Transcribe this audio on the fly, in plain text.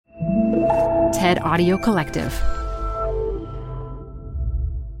TED Audio Collective.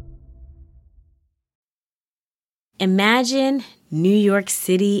 Imagine New York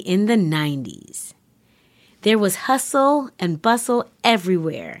City in the 90s. There was hustle and bustle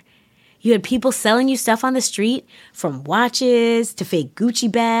everywhere. You had people selling you stuff on the street, from watches to fake Gucci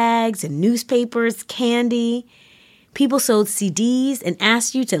bags and newspapers, candy. People sold CDs and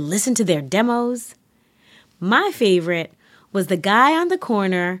asked you to listen to their demos. My favorite was the guy on the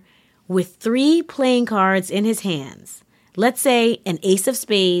corner with 3 playing cards in his hands. Let's say an ace of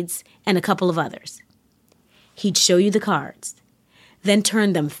spades and a couple of others. He'd show you the cards, then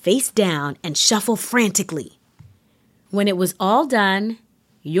turn them face down and shuffle frantically. When it was all done,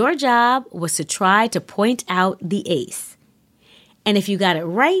 your job was to try to point out the ace. And if you got it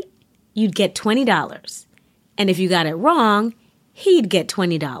right, you'd get $20. And if you got it wrong, he'd get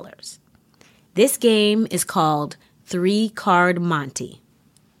 $20. This game is called 3-Card Monte.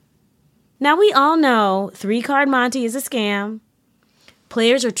 Now we all know 3-Card Monte is a scam.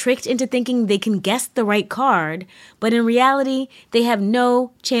 Players are tricked into thinking they can guess the right card, but in reality, they have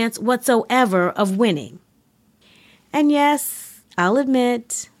no chance whatsoever of winning. And yes, I'll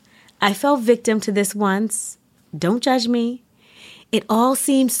admit, I fell victim to this once. Don't judge me. It all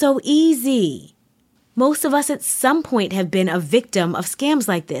seems so easy. Most of us at some point have been a victim of scams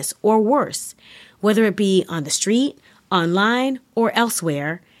like this, or worse. Whether it be on the street, online, or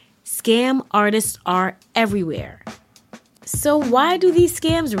elsewhere, scam artists are everywhere. So why do these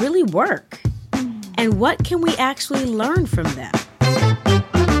scams really work? And what can we actually learn from them?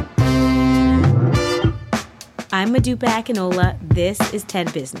 I'm Modupe Akinola. This is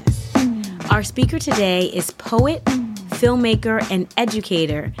TED Business. Our speaker today is poet, filmmaker, and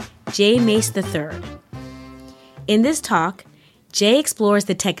educator J Mase III. In this talk, Jay explores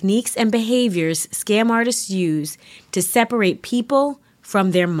the techniques and behaviors scam artists use to separate people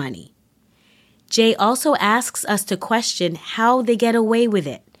from their money. Jay also asks us to question how they get away with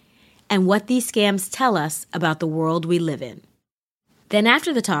it and what these scams tell us about the world we live in. Then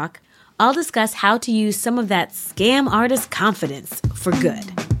after the talk, I'll discuss how to use some of that scam artist confidence for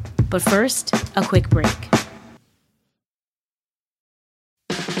good. But first, a quick break.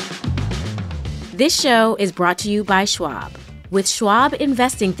 This show is brought to you by Schwab. With Schwab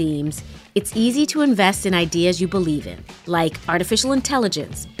investing themes, it's easy to invest in ideas you believe in, like artificial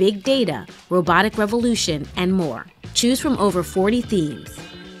intelligence, big data, robotic revolution, and more. Choose from over 40 themes.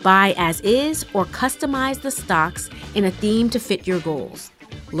 Buy as is or customize the stocks in a theme to fit your goals.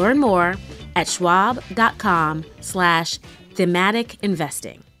 Learn more at schwab.com/thematic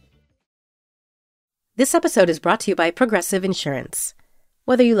investing. This episode is brought to you by Progressive Insurance.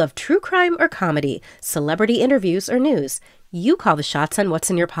 Whether you love true crime or comedy, celebrity interviews or news, you call the shots on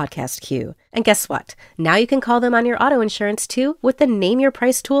what's in your podcast queue. And guess what? Now you can call them on your auto insurance too with the Name Your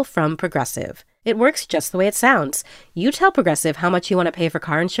Price tool from Progressive. It works just the way it sounds. You tell Progressive how much you want to pay for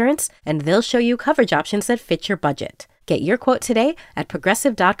car insurance, and they'll show you coverage options that fit your budget. Get your quote today at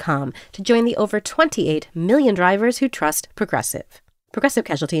Progressive.com to join the over 28 million drivers who trust Progressive. Progressive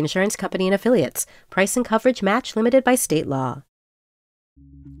Casualty Insurance Company and Affiliates. Price and coverage match limited by state law.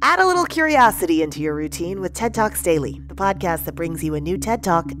 Add a little curiosity into your routine with TED Talks Daily, the podcast that brings you a new TED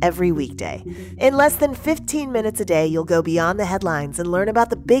Talk every weekday. In less than 15 minutes a day, you'll go beyond the headlines and learn about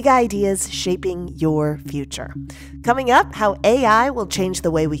the big ideas shaping your future. Coming up, how AI will change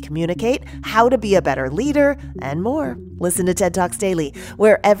the way we communicate, how to be a better leader, and more. Listen to TED Talks Daily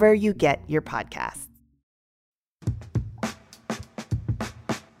wherever you get your podcasts.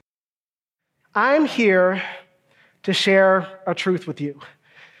 I'm here to share a truth with you.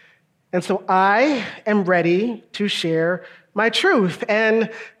 And so I am ready to share my truth. And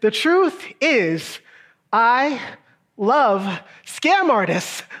the truth is, I love scam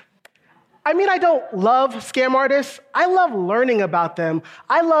artists. I mean, I don't love scam artists. I love learning about them.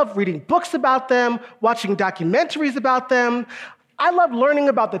 I love reading books about them, watching documentaries about them. I love learning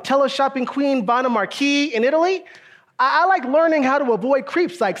about the teleshopping queen Vanna Marchi in Italy. I like learning how to avoid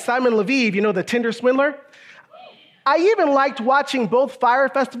creeps like Simon Leviev, you know, the Tinder swindler. I even liked watching both Fyre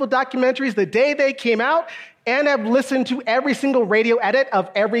Festival documentaries the day they came out, and have listened to every single radio edit of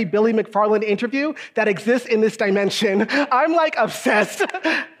every Billy McFarland interview that exists in this dimension. I'm like obsessed.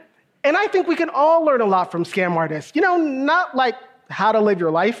 And I think we can all learn a lot from scam artists. You know, not like how to live your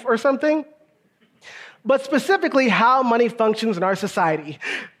life or something, but specifically how money functions in our society.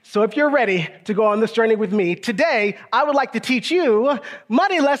 So if you're ready to go on this journey with me, today I would like to teach you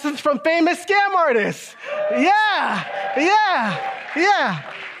money lessons from famous scam artists. Yeah.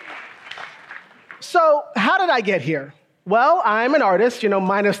 So how did I get here? Well, I'm an artist,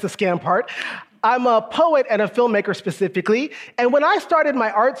 minus the scam part. I'm a poet and a filmmaker specifically, and when I started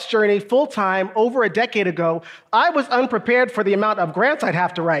my arts journey full-time over a decade ago, I was unprepared for the amount of grants I'd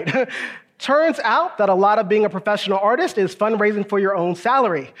have to write. Turns out that a lot of being a professional artist is fundraising for your own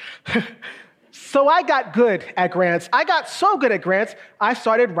salary. So I got good at grants. I got so good at grants, I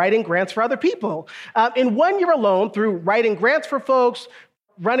started writing grants for other people. In 1 year alone, through writing grants for folks,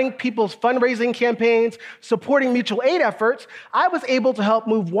 running people's fundraising campaigns, supporting mutual aid efforts, I was able to help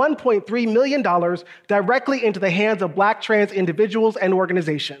move $1.3 million directly into the hands of Black trans individuals and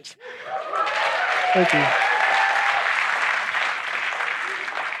organizations. Thank you.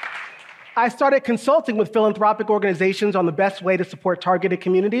 I started consulting with philanthropic organizations on the best way to support targeted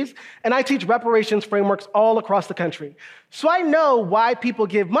communities, and I teach reparations frameworks all across the country. So I know why people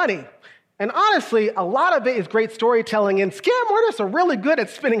give money. And honestly, a lot of it is great storytelling, and scam artists are really good at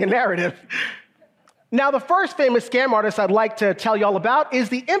spinning a narrative. Now, the first famous scam artist I'd like to tell you all about is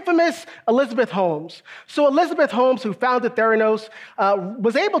the infamous Elizabeth Holmes. So Elizabeth Holmes, who founded Theranos,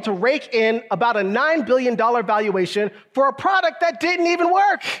 was able to rake in about a $9 billion valuation for a product that didn't even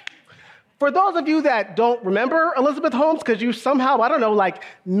work. For those of you that don't remember Elizabeth Holmes, because you somehow,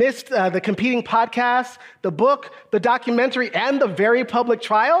 missed the competing podcasts, the book, the documentary, and the very public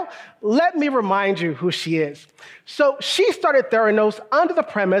trial, let me remind you who she is. So she started Theranos under the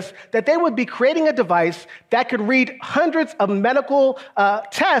premise that they would be creating a device that could read hundreds of medical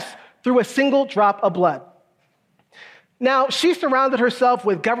tests through a single drop of blood. Now, she surrounded herself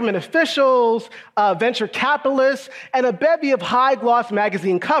with government officials, venture capitalists, and a bevy of high-gloss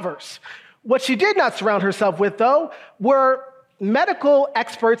magazine covers. What she did not surround herself with, though, were medical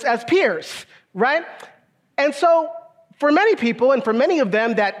experts as peers, right? And so for many people, and for many of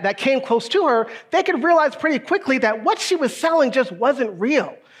them that came close to her, they could realize pretty quickly that what she was selling just wasn't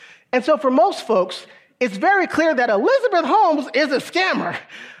real. And so for most folks, it's very clear that Elizabeth Holmes is a scammer.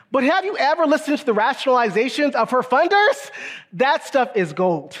 But have you ever listened to the rationalizations of her funders? That stuff is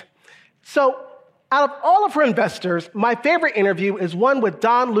gold. So out of all of her investors, my favorite interview is one with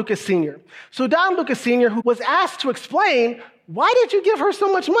Don Lucas Sr. So Don Lucas Sr., who was asked to explain, why did you give her so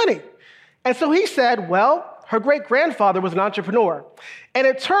much money? And so he said, well, her great-grandfather was an entrepreneur. And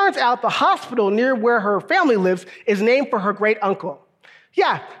it turns out the hospital near where her family lives is named for her great-uncle.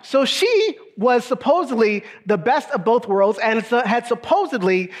 Yeah, so she was supposedly the best of both worlds and had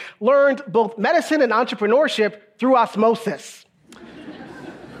supposedly learned both medicine and entrepreneurship through osmosis.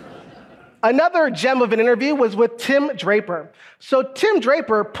 Another gem of an interview was with Tim Draper. So Tim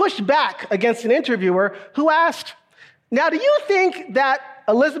Draper pushed back against an interviewer who asked, now, do you think that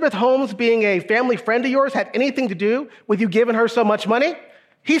Elizabeth Holmes being a family friend of yours had anything to do with you giving her so much money?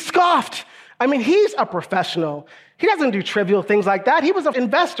 He scoffed. I mean, he's a professional. He doesn't do trivial things like that. He was an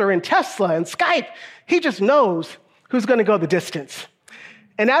investor in Tesla and Skype. He just knows who's going to go the distance.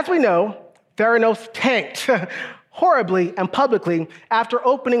 And as we know, Theranos tanked horribly and publicly after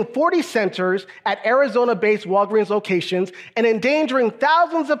opening 40 centers at Arizona-based Walgreens locations and endangering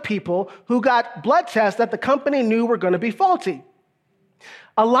thousands of people who got blood tests that the company knew were going to be faulty.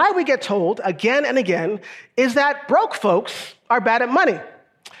 A lie we get told again and again is that broke folks are bad at money.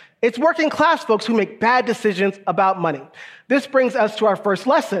 It's working class folks who make bad decisions about money. This brings us to our first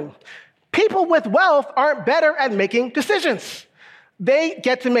lesson. People with wealth aren't better at making decisions. They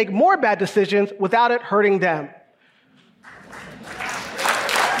get to make more bad decisions without it hurting them.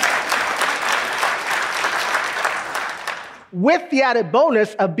 With the added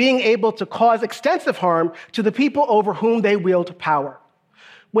bonus of being able to cause extensive harm to the people over whom they wield power.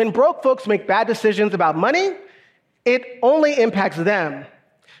 When broke folks make bad decisions about money, it only impacts them,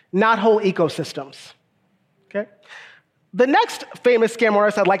 not whole ecosystems. Okay? The next famous scam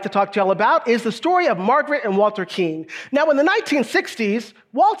artist I'd like to talk to y'all about is the story of Margaret and Walter Keane. Now, in the 1960s,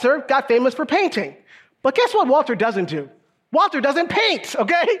 Walter got famous for painting. But guess what Walter doesn't do? Walter doesn't paint,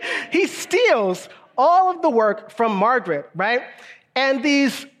 okay? He steals all of the work from Margaret, right? And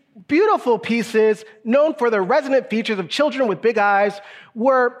these beautiful pieces, known for their resonant features of children with big eyes,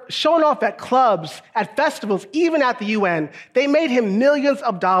 were shown off at clubs, at festivals, even at the UN. They made him millions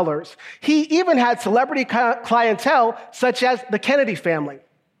of dollars. He even had celebrity clientele, such as the Kennedy family.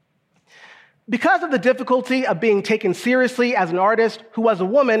 Because of the difficulty of being taken seriously as an artist who was a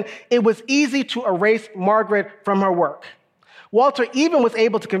woman, it was easy to erase Margaret from her work. Walter even was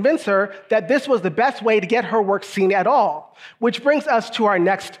able to convince her that this was the best way to get her work seen at all, which brings us to our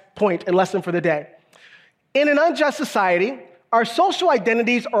next point and lesson for the day. In an unjust society, our social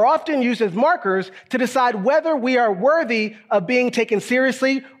identities are often used as markers to decide whether we are worthy of being taken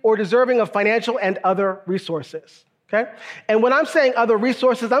seriously or deserving of financial and other resources, okay? And when I'm saying other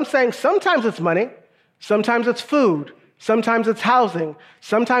resources, I'm saying sometimes it's money, sometimes it's food, sometimes it's housing,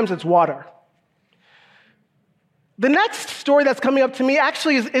 sometimes it's water. The next story that's coming up to me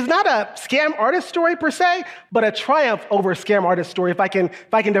actually is not a scam artist story per se, but a triumph over scam artist story, if I can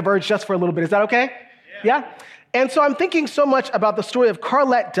diverge just for a little bit. Is that okay? Yeah? And so I'm thinking so much about the story of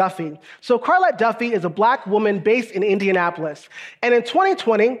Carlette Duffy. So Carlette Duffy is a black woman based in Indianapolis. And in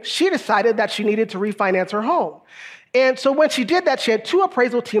 2020, she decided that she needed to refinance her home. And so when she did that, she had two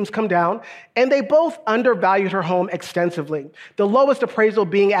appraisal teams come down, and they both undervalued her home extensively, the lowest appraisal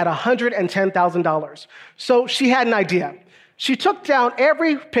being at $110,000. So she had an idea. She took down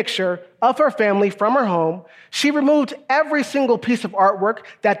every picture of her family from her home. She removed every single piece of artwork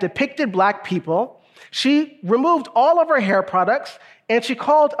that depicted black people. She removed all of her hair products, and she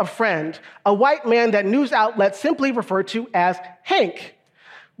called a friend, a white man that news outlets simply referred to as Hank.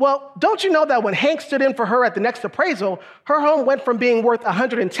 Well, don't you know that when Hank stood in for her at the next appraisal, her home went from being worth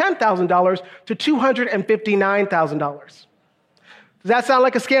 $110,000 to $259,000? Does that sound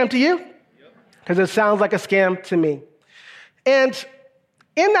like a scam to you? Because it sounds like a scam to me. And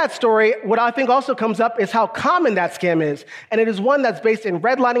in that story, what I think also comes up is how common that scam is, and it is one that's based in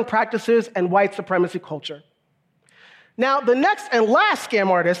redlining practices and white supremacy culture. Now, the next and last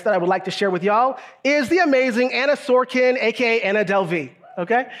scam artist that I would like to share with y'all is the amazing Anna Sorokin, aka Anna Delvey.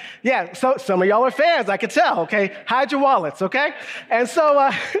 Okay? Yeah, so some of y'all are fans, I can tell, okay? Hide your wallets, okay? And so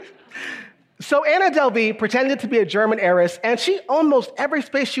Anna Delvey pretended to be a German heiress, and she owned most every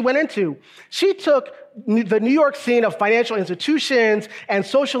space she went into. She took the New York scene of financial institutions and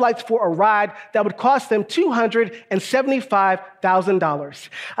socialites for a ride that would cost them $275,000.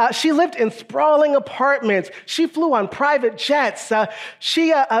 She lived in sprawling apartments. She flew on private jets.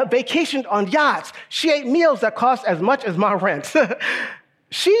 She vacationed on yachts. She ate meals that cost as much as my rent.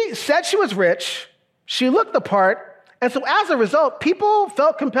 She said she was rich, she looked the part, and so as a result, people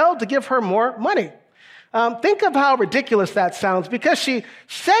felt compelled to give her more money. Think of how ridiculous that sounds. Because she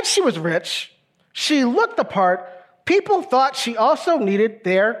said she was rich, she looked the part, people thought she also needed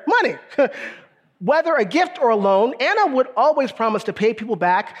their money. Whether a gift or a loan, Anna would always promise to pay people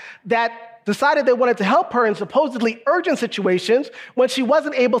back that decided they wanted to help her in supposedly urgent situations when she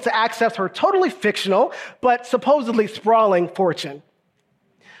wasn't able to access her totally fictional but supposedly sprawling fortune.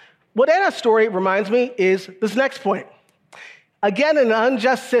 What Anna's story reminds me is this next point. Again, in an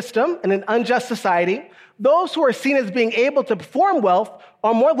unjust system, in an unjust society, those who are seen as being able to perform wealth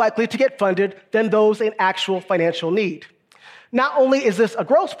are more likely to get funded than those in actual financial need. Not only is this a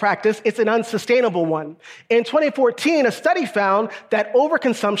gross practice, it's an unsustainable one. In 2014, a study found that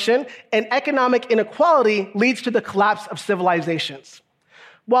overconsumption and economic inequality leads to the collapse of civilizations.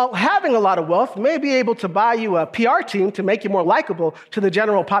 While having a lot of wealth may be able to buy you a PR team to make you more likable to the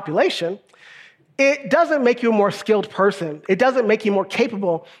general population, it doesn't make you a more skilled person. It doesn't make you more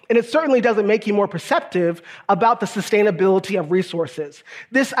capable, and it certainly doesn't make you more perceptive about the sustainability of resources.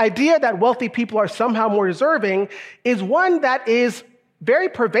 This idea that wealthy people are somehow more deserving is one that is very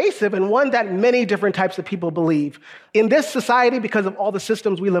pervasive and one that many different types of people believe. In this society, because of all the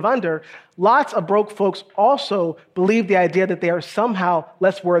systems we live under, lots of broke folks also believe the idea that they are somehow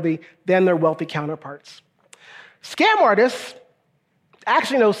less worthy than their wealthy counterparts. Scam artists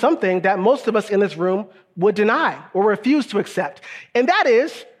actually know something that most of us in this room would deny or refuse to accept, and that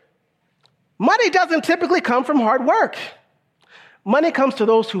is money doesn't typically come from hard work. Money comes to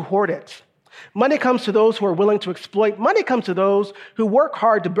those who hoard it. Money comes to those who are willing to exploit. Money comes to those who work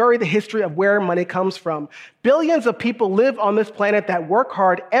hard to bury the history of where money comes from. Billions of people live on this planet that work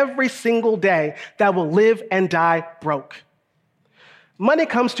hard every single day that will live and die broke. Money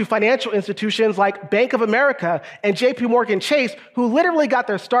comes to financial institutions like Bank of America and JP Morgan Chase, who literally got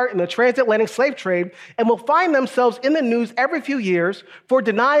their start in the transatlantic slave trade and will find themselves in the news every few years for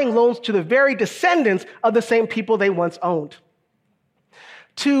denying loans to the very descendants of the same people they once owned.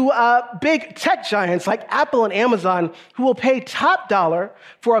 To big tech giants like Apple and Amazon, who will pay top dollar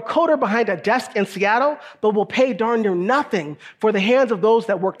for a coder behind a desk in Seattle, but will pay darn near nothing for the hands of those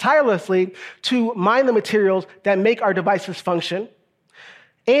that work tirelessly to mine the materials that make our devices function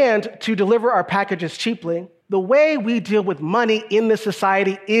and to deliver our packages cheaply. The way we deal with money in this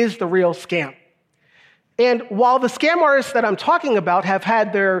society is the real scam. And while the scam artists that I'm talking about have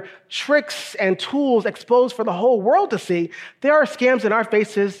had their tricks and tools exposed for the whole world to see, there are scams in our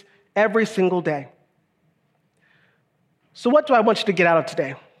faces every single day. So what do I want you to get out of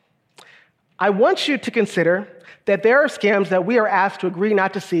today? I want you to consider that there are scams that we are asked to agree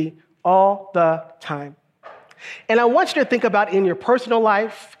not to see all the time. And I want you to think about in your personal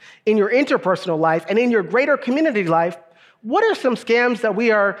life, in your interpersonal life, and in your greater community life, what are some scams that we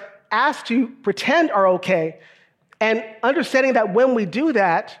are asked to pretend are okay, and understanding that when we do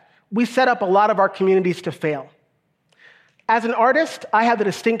that, we set up a lot of our communities to fail. As an artist, I have the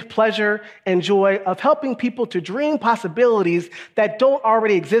distinct pleasure and joy of helping people to dream possibilities that don't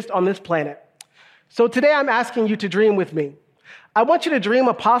already exist on this planet. So today I'm asking you to dream with me. I want you to dream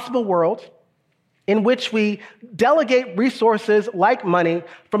a possible world in which we delegate resources like money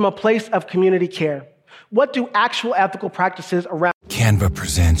from a place of community care. What do actual ethical practices around Canva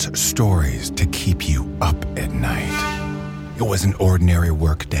presents stories to keep you up at night. It was an ordinary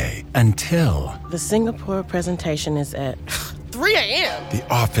workday until the Singapore presentation is at 3 a.m. the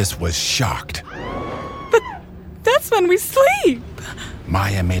office was shocked. But that's when we sleep.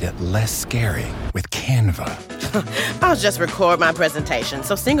 Maya made it less scary with Canva. I'll just record my presentation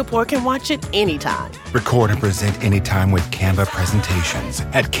so Singapore can watch it anytime. Record and present anytime with Canva presentations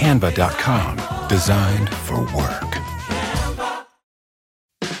at canva.com. Designed for work.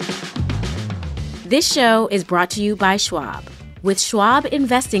 This show is brought to you by Schwab. With Schwab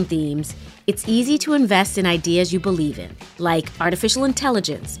investing themes, it's easy to invest in ideas you believe in, like artificial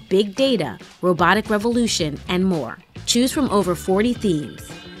intelligence, big data, robotic revolution, and more. Choose from over 40 themes.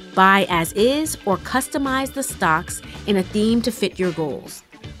 Buy as is or customize the stocks in a theme to fit your goals.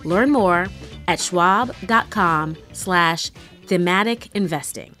 Learn more at schwab.com/thematic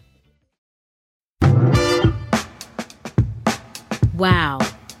investing. Wow.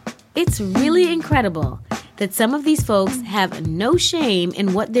 It's really incredible that some of these folks have no shame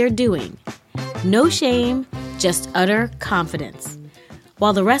in what they're doing. No shame, just utter confidence.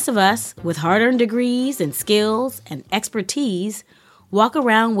 While the rest of us, with hard-earned degrees and skills and expertise, walk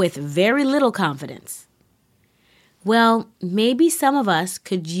around with very little confidence. Well, maybe some of us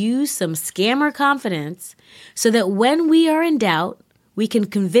could use some scammer confidence so that when we are in doubt, we can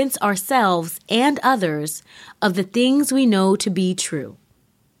convince ourselves and others of the things we know to be true.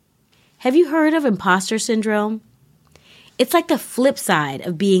 Have you heard of imposter syndrome? It's like the flip side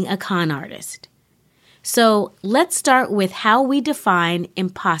of being a con artist. So let's start with how we define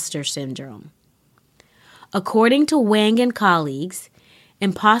imposter syndrome. According to Wang and colleagues,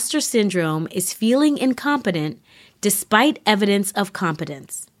 imposter syndrome is feeling incompetent despite evidence of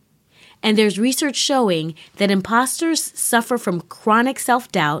competence. And there's research showing that imposters suffer from chronic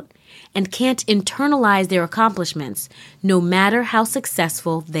self-doubt and can't internalize their accomplishments no matter how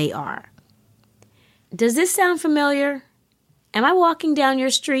successful they are. Does this sound familiar? Am I walking down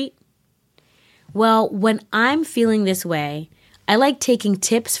your street? Well, when I'm feeling this way, I like taking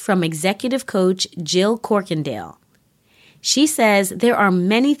tips from executive coach Jill Corkindale. She says there are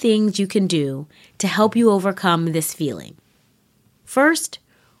many things you can do to help you overcome this feeling. First,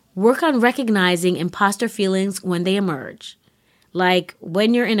 work on recognizing imposter feelings when they emerge. Like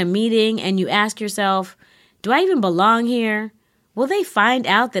when you're in a meeting and you ask yourself, do I even belong here? Will they find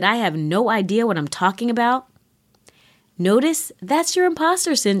out that I have no idea what I'm talking about? Notice that's your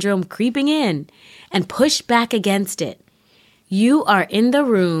imposter syndrome creeping in and push back against it. You are in the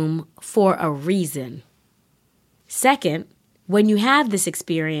room for a reason. Second, when you have this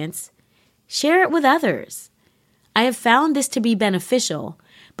experience, share it with others. I have found this to be beneficial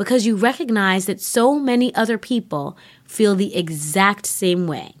because you recognize that so many other people feel the exact same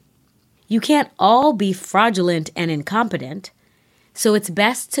way. You can't all be fraudulent and incompetent, so it's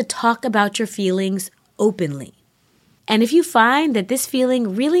best to talk about your feelings openly. And if you find that this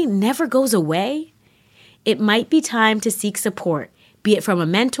feeling really never goes away, it might be time to seek support, be it from a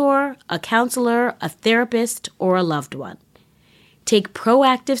mentor, a counselor, a therapist, or a loved one. Take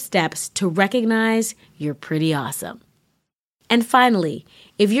proactive steps to recognize you're pretty awesome. And finally,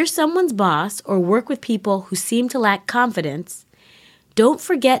 if you're someone's boss or work with people who seem to lack confidence, don't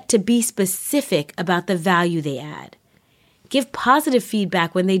forget to be specific about the value they add. Give positive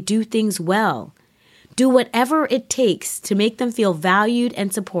feedback when they do things well. Do whatever it takes to make them feel valued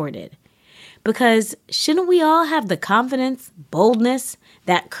and supported. Because shouldn't we all have the confidence, boldness,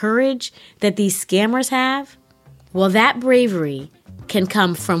 that courage that these scammers have? Well, that bravery can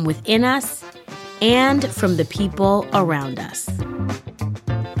come from within us and from the people around us.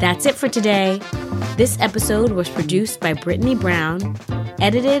 That's it for today. This episode was produced by Brittany Brown,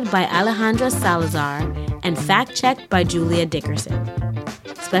 edited by Alejandra Salazar, and fact-checked by Julia Dickerson.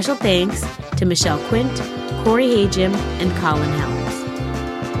 Special thanks to Michelle Quint, Corey Hagem, and Colin Helms.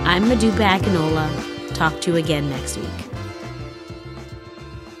 I'm Modupe Akinola. Talk to you again next week.